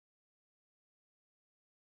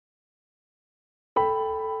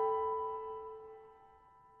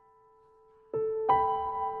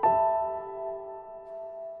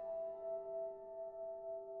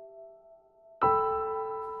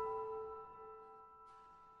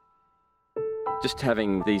Just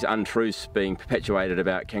having these untruths being perpetuated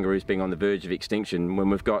about kangaroos being on the verge of extinction when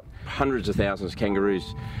we've got hundreds of thousands of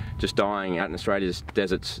kangaroos just dying out in Australia's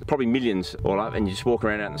deserts, probably millions all up, and you just walk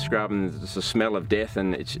around out in the scrub and there's a smell of death,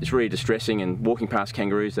 and it's really distressing. And walking past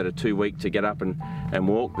kangaroos that are too weak to get up and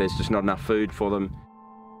walk, there's just not enough food for them.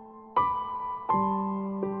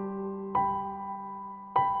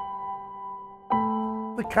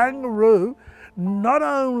 The kangaroo, not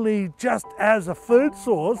only just as a food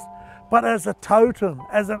source, but as a totem,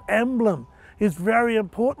 as an emblem, is very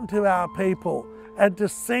important to our people. And to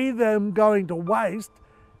see them going to waste,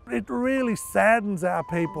 it really saddens our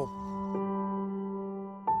people.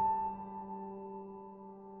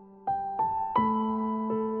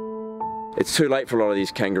 It's too late for a lot of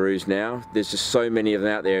these kangaroos now. There's just so many of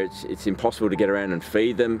them out there, it's impossible to get around and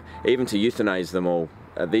feed them, even to euthanize them all.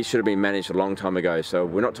 These should have been managed a long time ago. So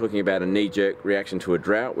we're not talking about a knee-jerk reaction to a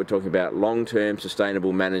drought, we're talking about long-term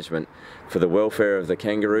sustainable management for the welfare of the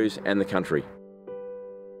kangaroos and the country.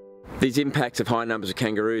 These impacts of high numbers of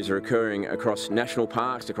kangaroos are occurring across national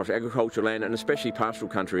parks, across agricultural land, and especially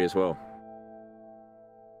pastoral country as well.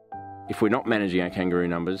 If we're not managing our kangaroo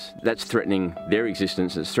numbers, that's threatening their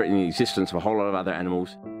existence, it's threatening the existence of a whole lot of other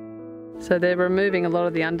animals. So they're removing a lot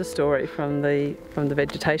of the understory from the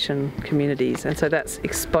vegetation communities, and so that's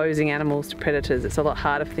exposing animals to predators. It's a lot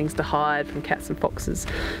harder for things to hide from cats and foxes.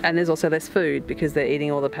 And there's also less food because they're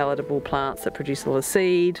eating all the palatable plants that produce a lot of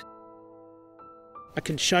seed. I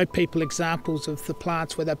can show people examples of the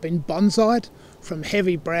plants where they've been bonsai'd from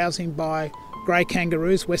heavy browsing by grey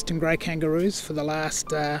kangaroos, western grey kangaroos, for the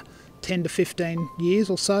last 10 to 15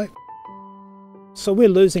 years or so. So we're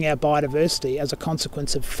losing our biodiversity as a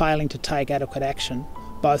consequence of failing to take adequate action,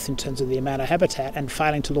 both in terms of the amount of habitat and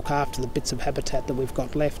failing to look after the bits of habitat that we've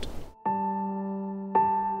got left.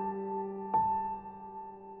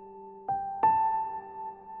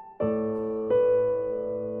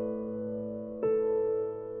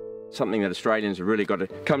 Something that Australians have really got to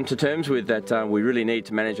come to terms with, that we really need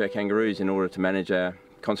to manage our kangaroos in order to manage our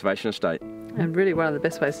conservation estate. And really one of the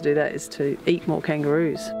best ways to do that is to eat more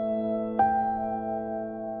kangaroos.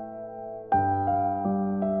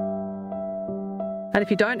 And if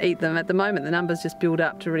you don't eat them, at the moment the numbers just build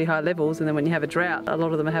up to really high levels, and then when you have a drought, a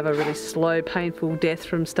lot of them have a really slow, painful death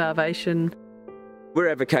from starvation. We're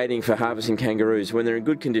advocating for harvesting kangaroos when they're in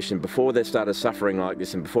good condition, before they started suffering like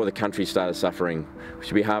this and before the country started suffering. We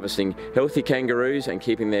should be harvesting healthy kangaroos and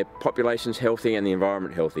keeping their populations healthy and the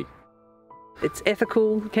environment healthy. It's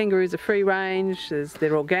ethical, kangaroos are free range,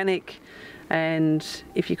 they're organic, and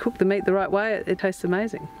if you cook the meat the right way, it tastes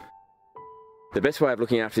amazing. The best way of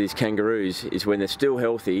looking after these kangaroos is when they're still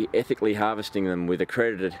healthy, ethically harvesting them with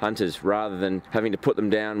accredited hunters rather than having to put them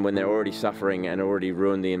down when they're already suffering and already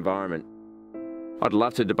ruined the environment. I'd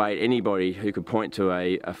love to debate anybody who could point to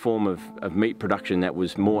a form of meat production that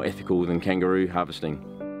was more ethical than kangaroo harvesting.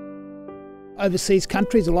 Overseas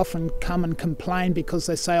countries will often come and complain because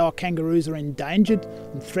they say, oh, kangaroos are endangered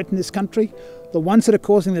and threaten this country. The ones that are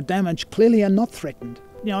causing the damage clearly are not threatened.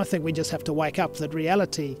 You know, I think we just have to wake up that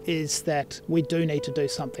reality is that we do need to do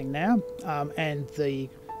something now, and the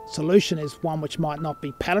solution is one which might not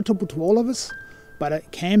be palatable to all of us, but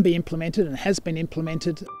it can be implemented and has been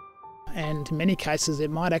implemented, and in many cases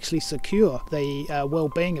it might actually secure the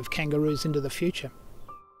well-being of kangaroos into the future.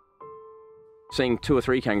 Seeing 2 or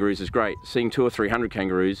 3 kangaroos is great. Seeing 200 or 300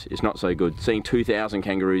 kangaroos is not so good. Seeing 2,000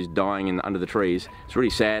 kangaroos dying under the trees, it's really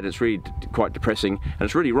sad, it's really quite depressing, and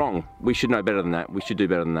it's really wrong. We should know better than that. We should do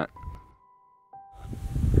better than that.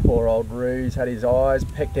 Poor old Roo's had his eyes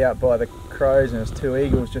pecked out by the crows, and there's 2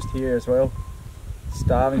 eagles just here as well,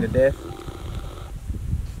 starving to death.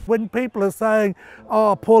 When people are saying,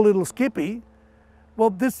 oh, poor little Skippy,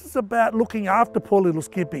 well, this is about looking after poor little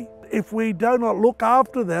Skippy. If we do not look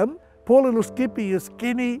after them, poor little Skippy is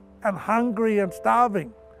skinny and hungry and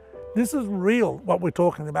starving. This is real, what we're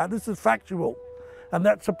talking about. This is factual. And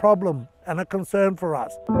that's a problem and a concern for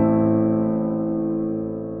us.